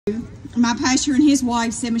my pastor and his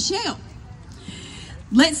wife said, Michelle,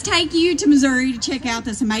 let's take you to Missouri to check out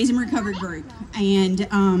this amazing recovery group and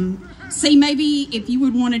see maybe if you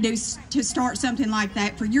would want to start something like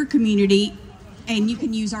that for your community, and you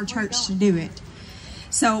can use our church to do it.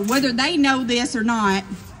 So whether they know this or not,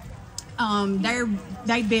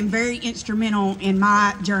 they've been very instrumental in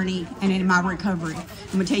my journey and in my recovery.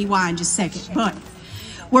 I'm going to tell you why in just a second. But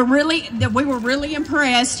we were really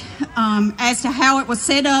impressed as to how it was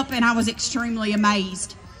set up, and I was extremely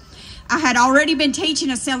amazed. I had already been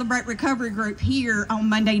teaching a Celebrate Recovery group here on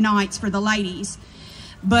Monday nights for the ladies,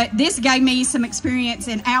 but this gave me some experience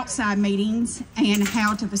in outside meetings and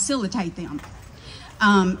how to facilitate them.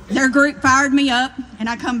 Their group fired me up, and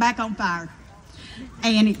I come back on fire,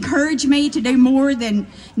 and encouraged me to do more than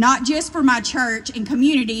not just for my church and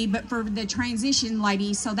community, but for the transition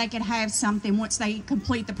ladies, so they could have something once they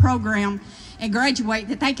complete the program and graduate,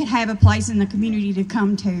 that they could have a place in the community to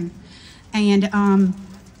come to, and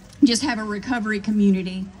just have a recovery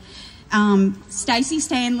community. Stacey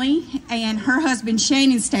Stanley and her husband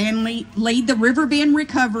Shannon Stanley lead the Riverbend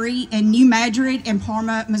Recovery in New Madrid and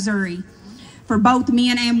Parma, Missouri, for both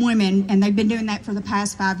men and women, and they've been doing that for the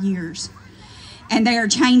past 5 years. And they are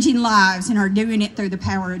changing lives and are doing it through the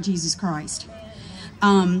power of Jesus Christ.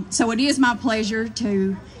 So it is my pleasure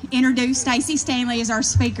to introduce Stacey Stanley as our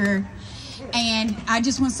speaker. And I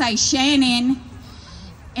just want to say Shannon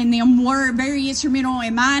and them were very instrumental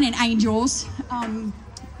in mine and Angel's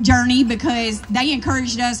journey, because they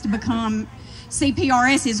encouraged us to become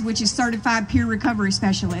CPRSs, which is Certified Peer Recovery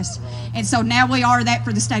Specialists. And so now we are that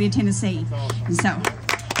for the state of Tennessee. And so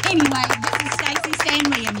anyway, this is Stacey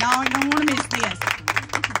Stanley, and y'all don't want to miss this.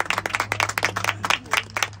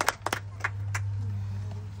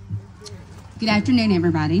 Good afternoon,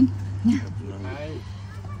 everybody.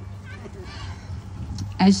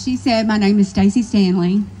 As she said, my name is Stacey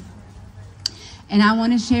Stanley, and I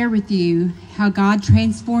want to share with you how God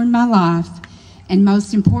transformed my life, and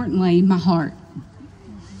most importantly, my heart.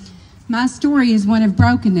 My story is one of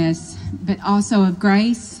brokenness, but also of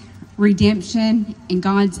grace, redemption, and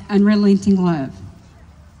God's unrelenting love.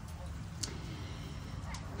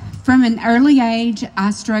 From an early age,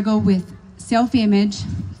 I struggled with self-image,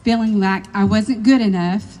 feeling like I wasn't good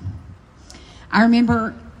enough. I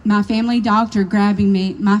remember my family doctor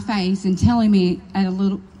grabbing my face and telling me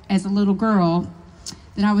as a little girl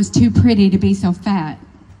that I was too pretty to be so fat.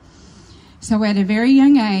 So at a very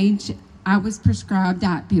young age, I was prescribed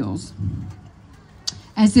diet pills.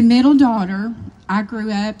 As the middle daughter, I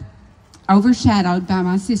grew up overshadowed by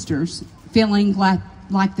my sisters, feeling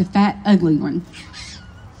like the fat, ugly one,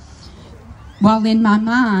 while in my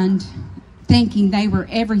mind, thinking they were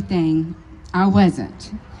everything I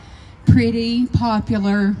wasn't. Pretty,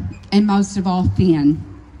 popular, and most of all, thin.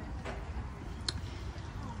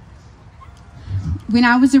 When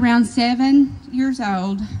I was around 7 years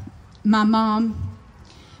old, my mom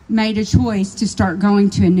made a choice to start going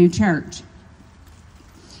to a new church.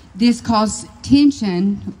 This caused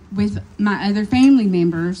tension with my other family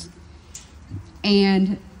members,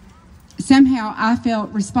 and somehow I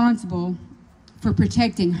felt responsible for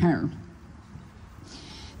protecting her.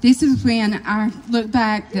 This is when I look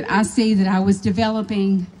back that I see that I was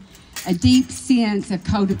developing a deep sense of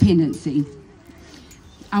codependency.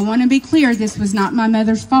 I want to be clear, this was not my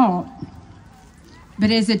mother's fault, but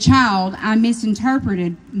as a child, I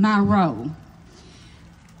misinterpreted my role.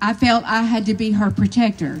 I felt I had to be her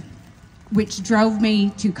protector, which drove me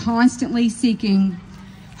to constantly seeking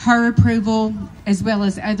her approval as well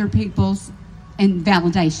as other people's and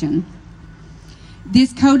validation.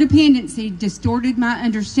 This codependency distorted my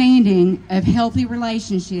understanding of healthy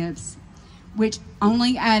relationships, which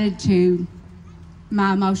only added to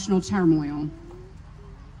my emotional turmoil.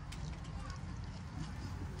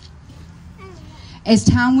 As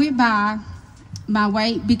time went by, my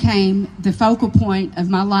weight became the focal point of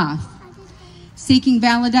my life. Seeking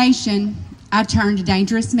validation, I turned to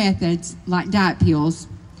dangerous methods like diet pills,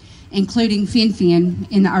 including fen-phen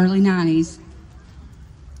in the early 90s,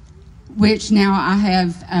 which now I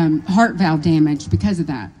have heart valve damage because of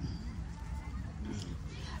that.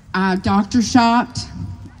 I doctor shopped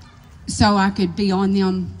so I could be on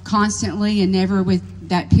them constantly and never with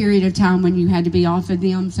that period of time when you had to be off of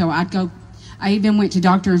them. So I even went to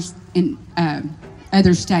doctors in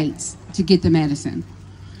other states to get the medicine.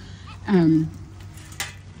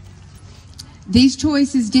 These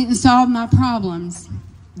choices didn't solve my problems.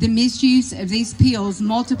 The misuse of these pills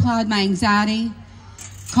multiplied my anxiety,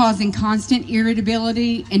 causing constant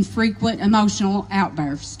irritability and frequent emotional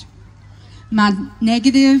outbursts. My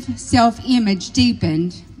negative self-image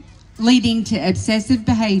deepened, leading to obsessive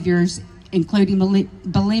behaviors including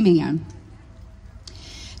bulimia.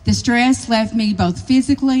 The stress left me both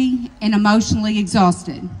physically and emotionally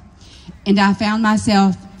exhausted, and I found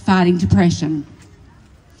myself fighting depression.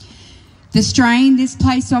 The strain this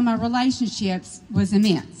placed on my relationships was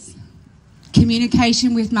immense.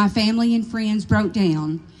 Communication with my family and friends broke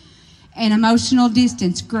down, and emotional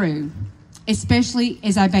distance grew, especially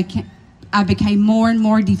as I became more and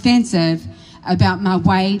more defensive about my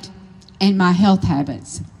weight and my health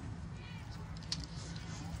habits.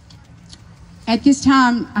 At this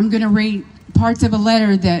time, I'm going to read parts of a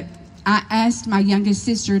letter that I asked my youngest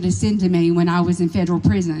sister to send to me when I was in federal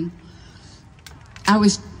prison. I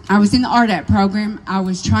was in the RDAP program. I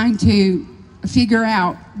was trying to figure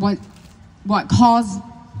out what caused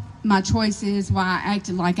my choices, why I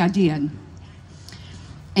acted like I did.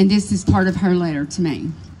 And this is part of her letter to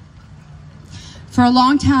me. For a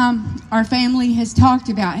long time, our family has talked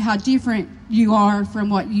about how different you are from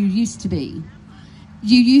what you used to be.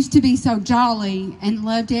 You used to be so jolly and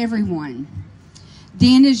loved everyone.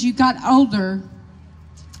 Then as you got older,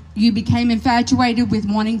 you became infatuated with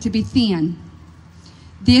wanting to be thin.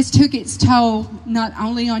 This took its toll not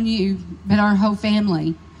only on you, but our whole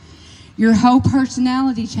family. Your whole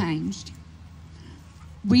personality changed.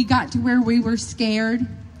 We got to where we were scared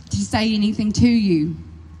to say anything to you.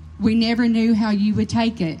 We never knew how you would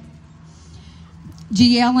take it.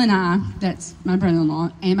 GL and I, that's my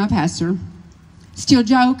brother-in-law and my pastor, still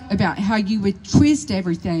joke about how you would twist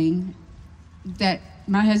everything that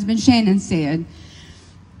my husband Shannon said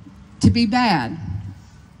to be bad.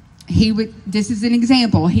 This is an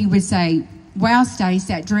example. He would say, "Wow, Stace,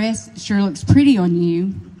 that dress sure looks pretty on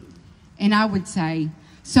you." And I would say,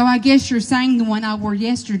 "So I guess you're saying the one I wore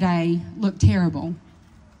yesterday looked terrible."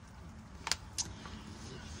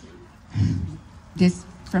 This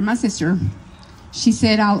from my sister. She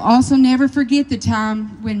said, "I'll also never forget the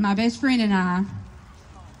time when my best friend and I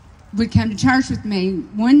would come to church with me.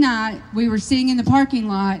 One night, we were sitting in the parking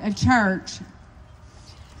lot of church,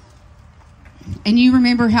 and you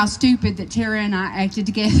remember how stupid that Tara and I acted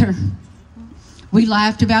together. We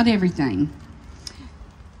laughed about everything.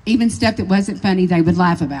 Even stuff that wasn't funny, they would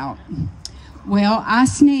laugh about. Well, I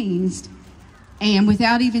sneezed, and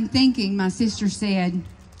without even thinking, my sister said,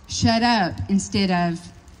 'Shut up,' instead of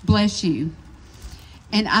 'Bless you.'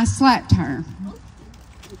 And I slapped her.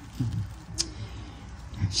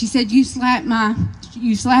 She said, you slapped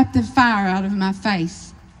the fire out of my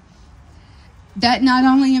face. That not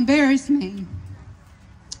only embarrassed me,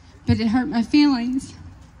 but it hurt my feelings.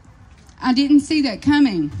 I didn't see that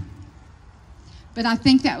coming, but I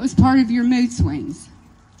think that was part of your mood swings.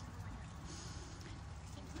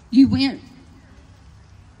 You went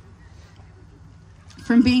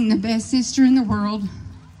from being the best sister in the world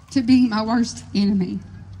to being my worst enemy.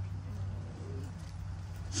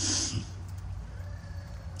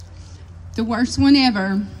 The worst one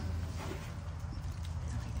ever.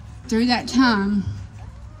 Through that time,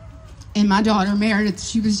 and my daughter Meredith,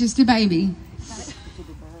 she was just a baby.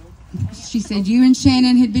 She said you and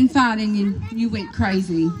Shannon had been fighting and you went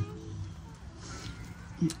crazy.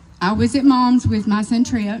 I was at Mom's with my son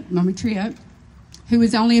Mommy Tripp, who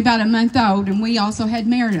was only about a month old, and we also had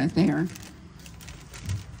Meredith there.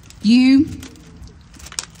 You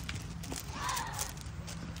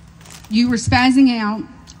were spazzing out,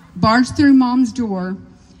 barged through Mom's door,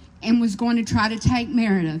 and was going to try to take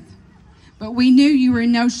Meredith. But we knew you were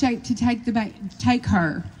in no shape to take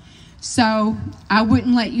her, so I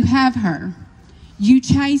wouldn't let you have her. You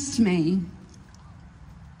chased me,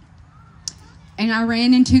 and I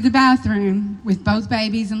ran into the bathroom with both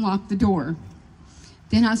babies and locked the door.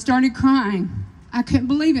 Then I started crying. I couldn't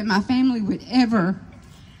believe it. My family would ever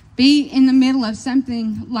be in the middle of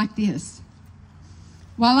something like this.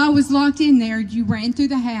 While I was locked in there, you ran through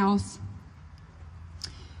the house.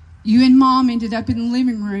 You and Mom ended up in the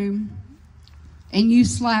living room, and you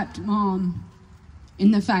slapped Mom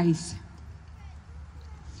in the face.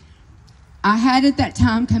 I had at that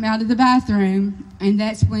time come out of the bathroom, and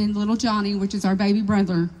that's when little Johnny, which is our baby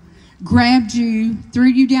brother, grabbed you, threw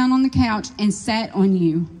you down on the couch, and sat on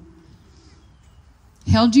you.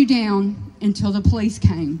 Held you down until the police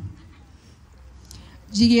came.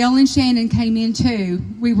 GL and Shannon came in too.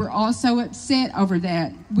 We were all so upset over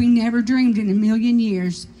that. We never dreamed in a million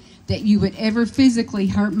years that you would ever physically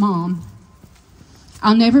hurt Mom.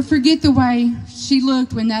 I'll never forget the way she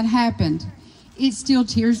looked when that happened. It still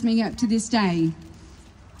tears me up to this day.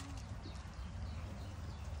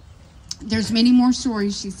 There's many more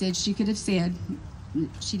stories she said she could have said.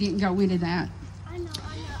 She didn't go into that.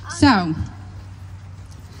 So,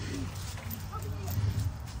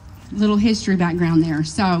 little history background there.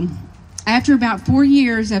 So, After about 4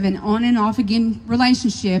 years of an on and off again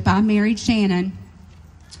relationship, I married Shannon,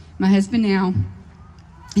 my husband now,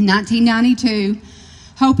 in 1992,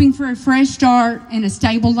 hoping for a fresh start and a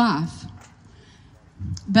stable life.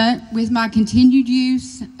 But with my continued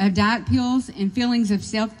use of diet pills and feelings of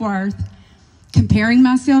self-worth, comparing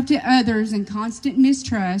myself to others and constant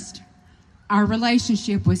mistrust, our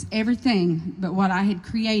relationship was everything but what I had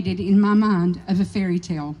created in my mind of a fairy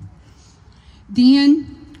tale.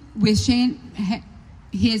 Then, with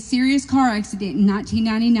his serious car accident in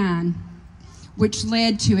 1999, which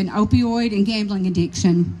led to an opioid and gambling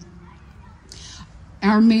addiction,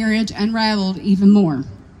 our marriage unraveled even more.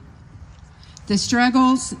 The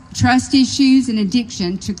struggles, trust issues, and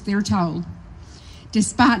addiction took their toll.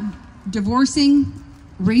 Despite divorcing,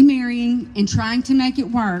 remarrying, and trying to make it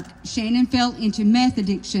work, Shannon fell into meth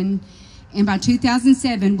addiction, and by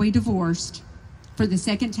 2007, we divorced for the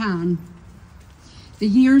second time. The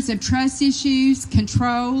years of trust issues,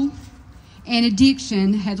 control, and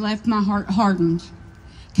addiction had left my heart hardened,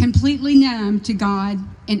 completely numb to God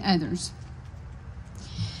and others.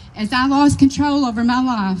 As I lost control over my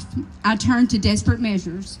life, I turned to desperate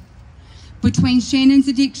measures. Between Shannon's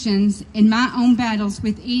addictions and my own battles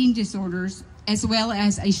with eating disorders, as well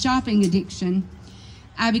as a shopping addiction,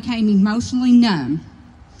 I became emotionally numb.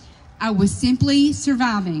 I was simply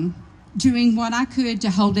surviving, doing what I could to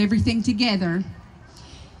hold everything together,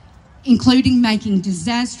 including making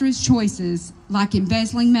disastrous choices like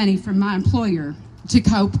embezzling money from my employer to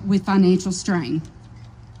cope with financial strain.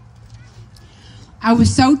 I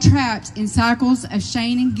was so trapped in cycles of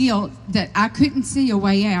shame and guilt that I couldn't see a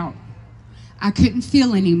way out. I couldn't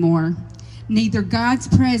feel anymore, neither God's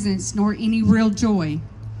presence nor any real joy.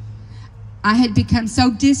 I had become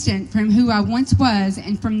so distant from who I once was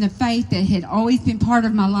and from the faith that had always been part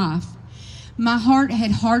of my life. My heart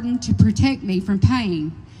had hardened to protect me from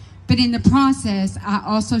pain, but in the process, I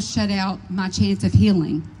also shut out my chance of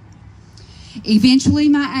healing. Eventually,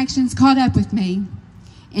 my actions caught up with me.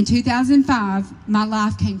 In 2005, my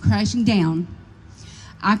life came crashing down.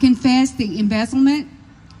 I confessed the embezzlement,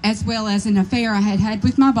 as well as an affair I had had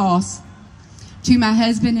with my boss, to my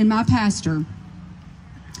husband and my pastor.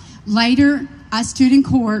 Later, I stood in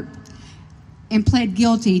court and pled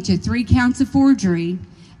guilty to 3 counts of forgery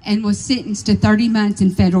and was sentenced to 30 months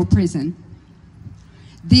in federal prison.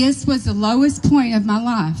 This was the lowest point of my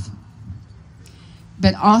life,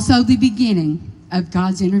 but also the beginning of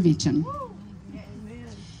God's intervention.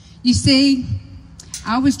 You see,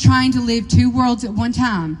 I was trying to live 2 worlds at one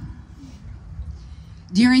time.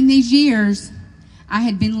 During these years, I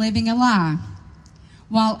had been living a lie.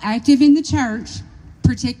 While active in the church,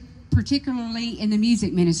 particularly in the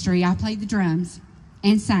music ministry, I played the drums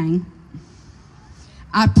and sang.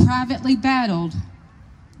 I privately battled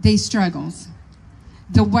these struggles.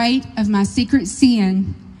 The weight of my secret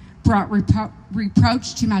sin brought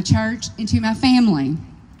reproach to my church and to my family.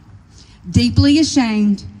 Deeply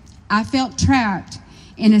ashamed, I felt trapped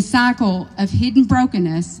in a cycle of hidden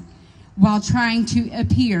brokenness while trying to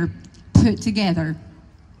appear put together.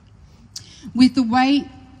 With the weight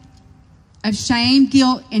of shame,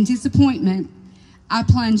 guilt, and disappointment, I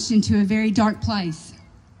plunged into a very dark place.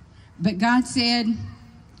 But God said,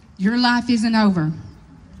 "Your life isn't over."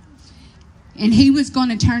 And He was going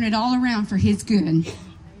to turn it all around for His good.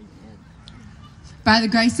 By the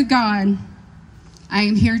grace of God, I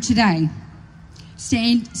am here today,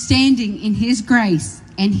 standing in His grace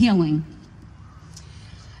and healing.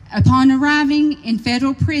 Upon arriving in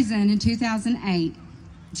federal prison in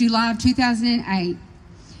July of 2008,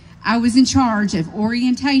 I was in charge of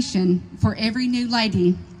orientation for every new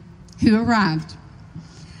lady who arrived.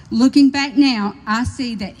 Looking back now, I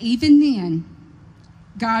see that even then,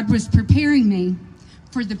 God was preparing me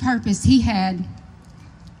for the purpose He had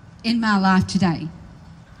in my life today.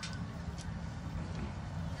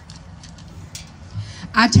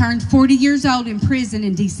 I turned 40 years old in prison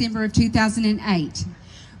in December of 2008.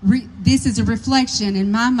 This is a reflection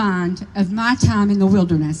in my mind of my time in the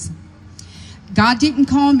wilderness. God didn't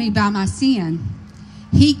call me by my sin.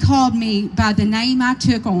 He called me by the name I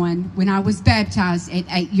took on when I was baptized at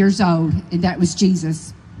 8 years old, and that was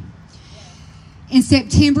Jesus. In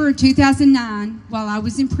September of 2009, while I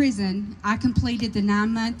was in prison, I completed the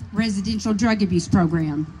 9-month residential drug abuse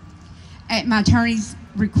program at my attorney's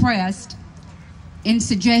request and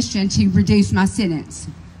suggestion to reduce my sentence.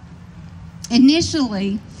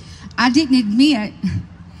 Initially, I didn't admit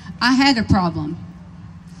I had a problem.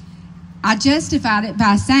 I justified it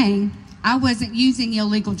by saying I wasn't using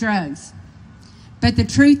illegal drugs. But the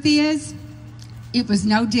truth is, it was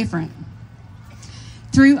no different.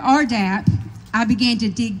 Through RDAP, I began to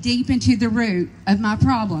dig deep into the root of my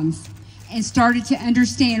problems and started to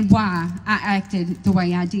understand why I acted the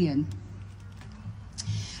way I did.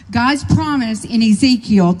 God's promise in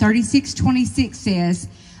Ezekiel 36:26 says,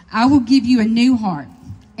 I will give you a new heart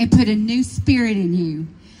and put a new spirit in you.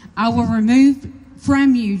 I will remove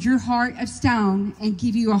from you your heart of stone and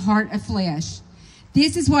give you a heart of flesh.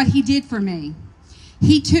 This is what he did for me.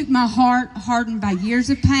 He took my heart hardened by years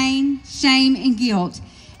of pain, shame, and guilt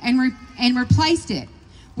and replaced it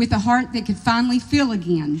with a heart that could finally feel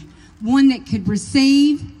again, one that could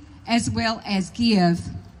receive as well as give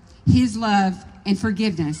his love and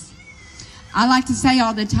forgiveness. I like to say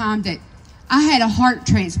all the time that I had a heart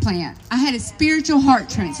transplant. I had a spiritual heart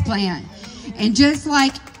transplant. And just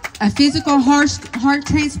like a physical heart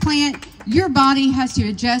transplant, your body has to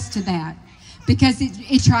adjust to that because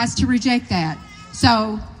it tries to reject that.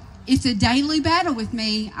 So it's a daily battle with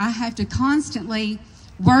me. I have to constantly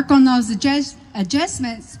work on those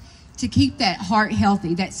adjustments to keep that heart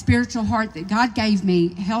healthy, that spiritual heart that God gave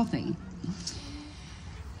me healthy.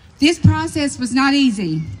 This process was not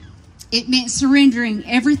easy. It meant surrendering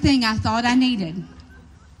everything I thought I needed.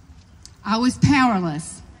 I was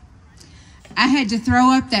powerless. I had to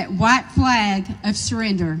throw up that white flag of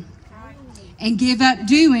surrender and give up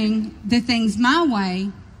doing the things my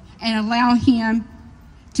way and allow him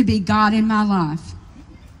to be God in my life.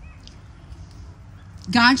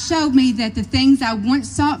 God showed me that the things I once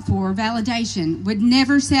sought for, validation, would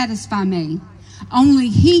never satisfy me. Only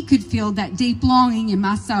he could feel that deep longing in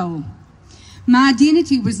my soul. My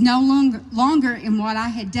identity was no longer in what I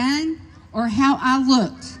had done or how I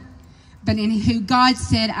looked, but in who God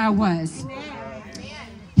said I was.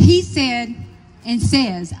 He said and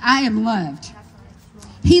says, I am loved.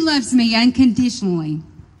 He loves me unconditionally.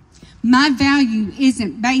 My value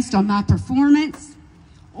isn't based on my performance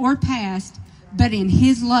or past, but in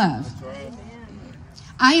his love.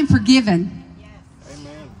 I am forgiven.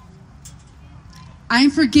 I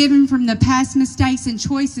am forgiven from the past mistakes and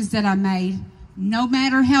choices that I made, no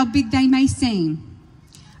matter how big they may seem.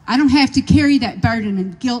 I don't have to carry that burden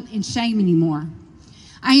of guilt and shame anymore.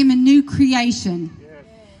 I am a new creation.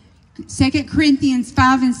 2 Corinthians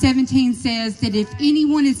 5:17 says that if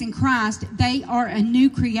anyone is in Christ, they are a new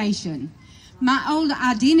creation. My old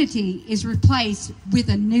identity is replaced with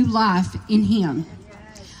a new life in him.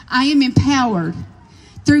 I am empowered.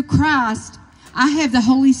 Through Christ, I have the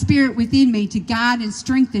Holy Spirit within me to guide and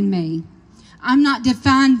strengthen me. I'm not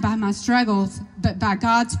defined by my struggles, but by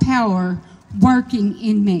God's power working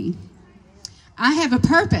in me. I have a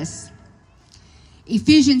purpose.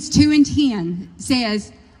 Ephesians 2:10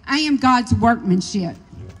 says, I am God's workmanship.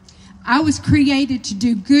 I was created to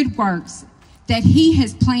do good works that he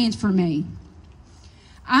has planned for me.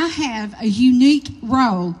 I have a unique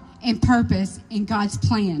role and purpose in God's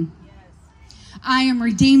plan. I am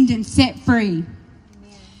redeemed and set free.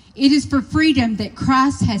 It is for freedom that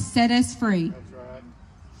Christ has set us free.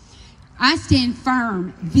 I stand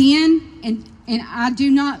firm then, and I do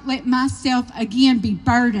not let myself again be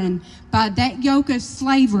burdened by that yoke of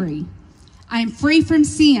slavery. I am free from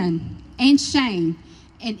sin and shame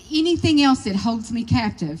and anything else that holds me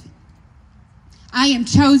captive. I am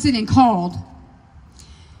chosen and called.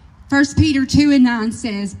 1 Peter 2:9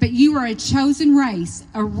 says, but you are a chosen race,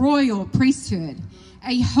 a royal priesthood,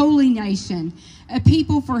 a holy nation, a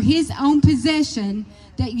people for his own possession,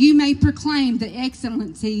 that you may proclaim the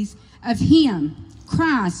excellencies of him.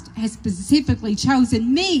 Christ has specifically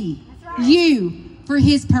chosen me, you, for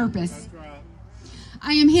his purpose.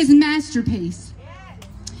 I am his masterpiece.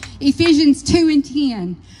 Ephesians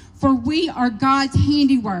 2:10, for we are God's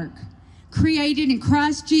handiwork, created in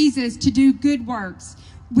Christ Jesus to do good works,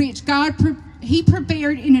 which he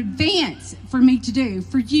prepared in advance for me to do,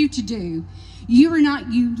 for you to do.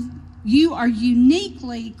 You are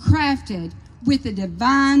uniquely crafted with a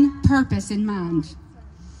divine purpose in mind.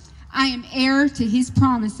 I am heir to his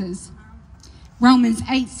promises. Romans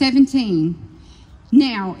 8:17.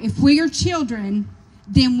 Now, if we are children,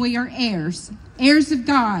 then we are heirs, heirs of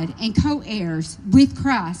God and co-heirs with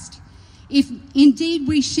Christ, if indeed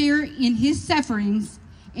we share in his sufferings,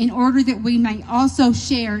 in order that we may also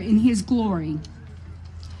share in his glory.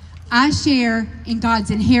 I share in God's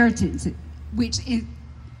inheritance, which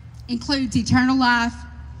includes eternal life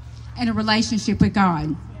and a relationship with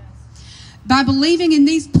God. By believing in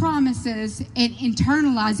these promises and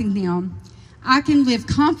internalizing them, I can live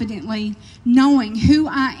confidently knowing who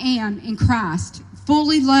I am in Christ,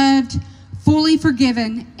 fully loved, fully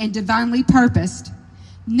forgiven, and divinely purposed.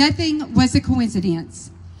 Nothing was a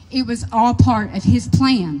coincidence. It was all part of his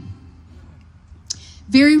plan.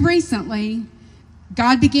 Very recently,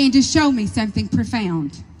 God began to show me something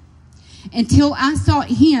profound. Until I sought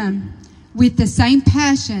him with the same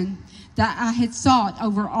passion that I had sought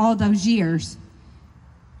over all those years.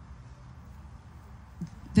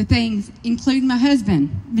 The things include my husband,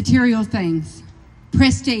 material things,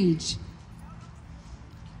 prestige,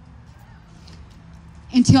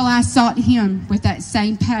 until I sought him with that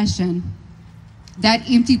same passion. That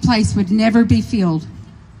empty place would never be filled.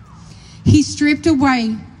 He stripped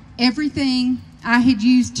away everything I had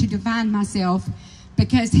used to define myself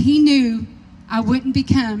because he knew I wouldn't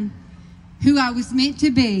become who I was meant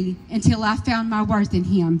to be until I found my worth in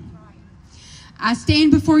him. I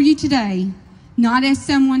stand before you today not as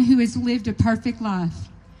someone who has lived a perfect life,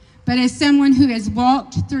 but as someone who has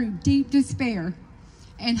walked through deep despair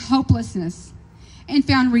and hopelessness and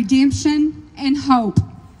found redemption and hope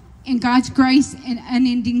in God's grace and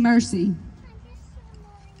unending mercy.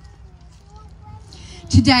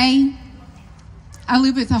 Today, I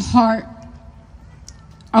live with a heart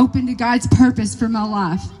open to God's purpose for my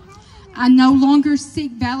life. I no longer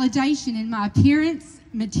seek validation in my appearance,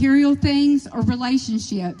 material things, or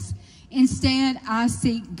relationships. Instead, I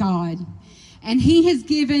seek God. And he has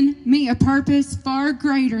given me a purpose far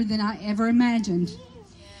greater than I ever imagined.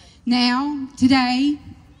 Now, today,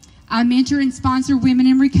 I mentor and sponsor women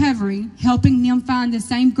in recovery, helping them find the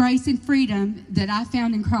same grace and freedom that I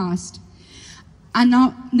found in Christ. I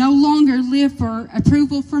no longer live for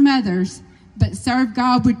approval from others, but serve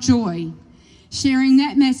God with joy, sharing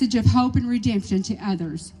that message of hope and redemption to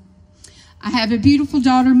others. I have a beautiful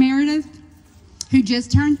daughter, Meredith, who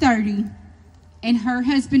just turned 30, and her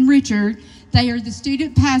husband, Richard. They are the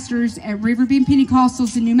student pastors at Riverbend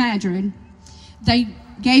Pentecostals in New Madrid. They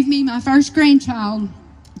gave me my first grandchild,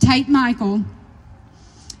 Tate Michael,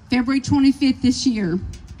 February 25th this year.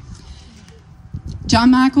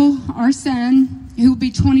 John Michael, our son, who will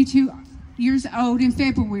be 22 years old in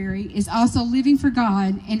February, is also living for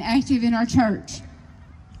God and active in our church.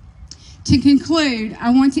 To conclude,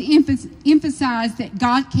 I want to emphasize that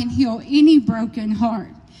God can heal any broken heart,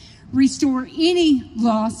 restore any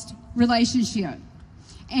lost relationship,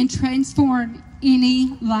 and transform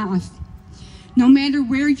any life. No matter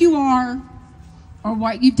where you are or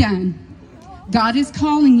what you've done, God is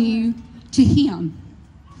calling you to him.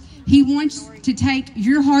 He wants to take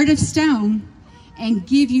your heart of stone and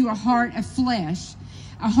give you a heart of flesh,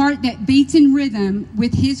 a heart that beats in rhythm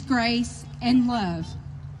with his grace and love.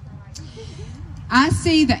 I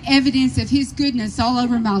see the evidence of his goodness all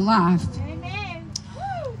over my life. Amen.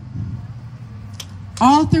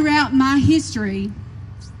 All throughout my history,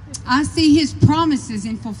 I see his promises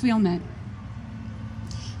in fulfillment.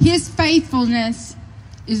 His faithfulness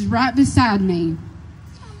is right beside me.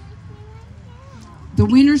 The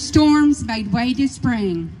winter storms made way to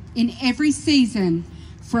spring in every season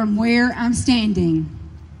from where I'm standing.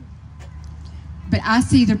 But I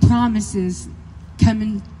see the promises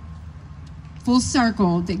coming full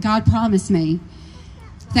circle that God promised me.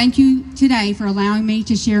 Thank you today for allowing me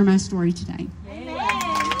to share my story today.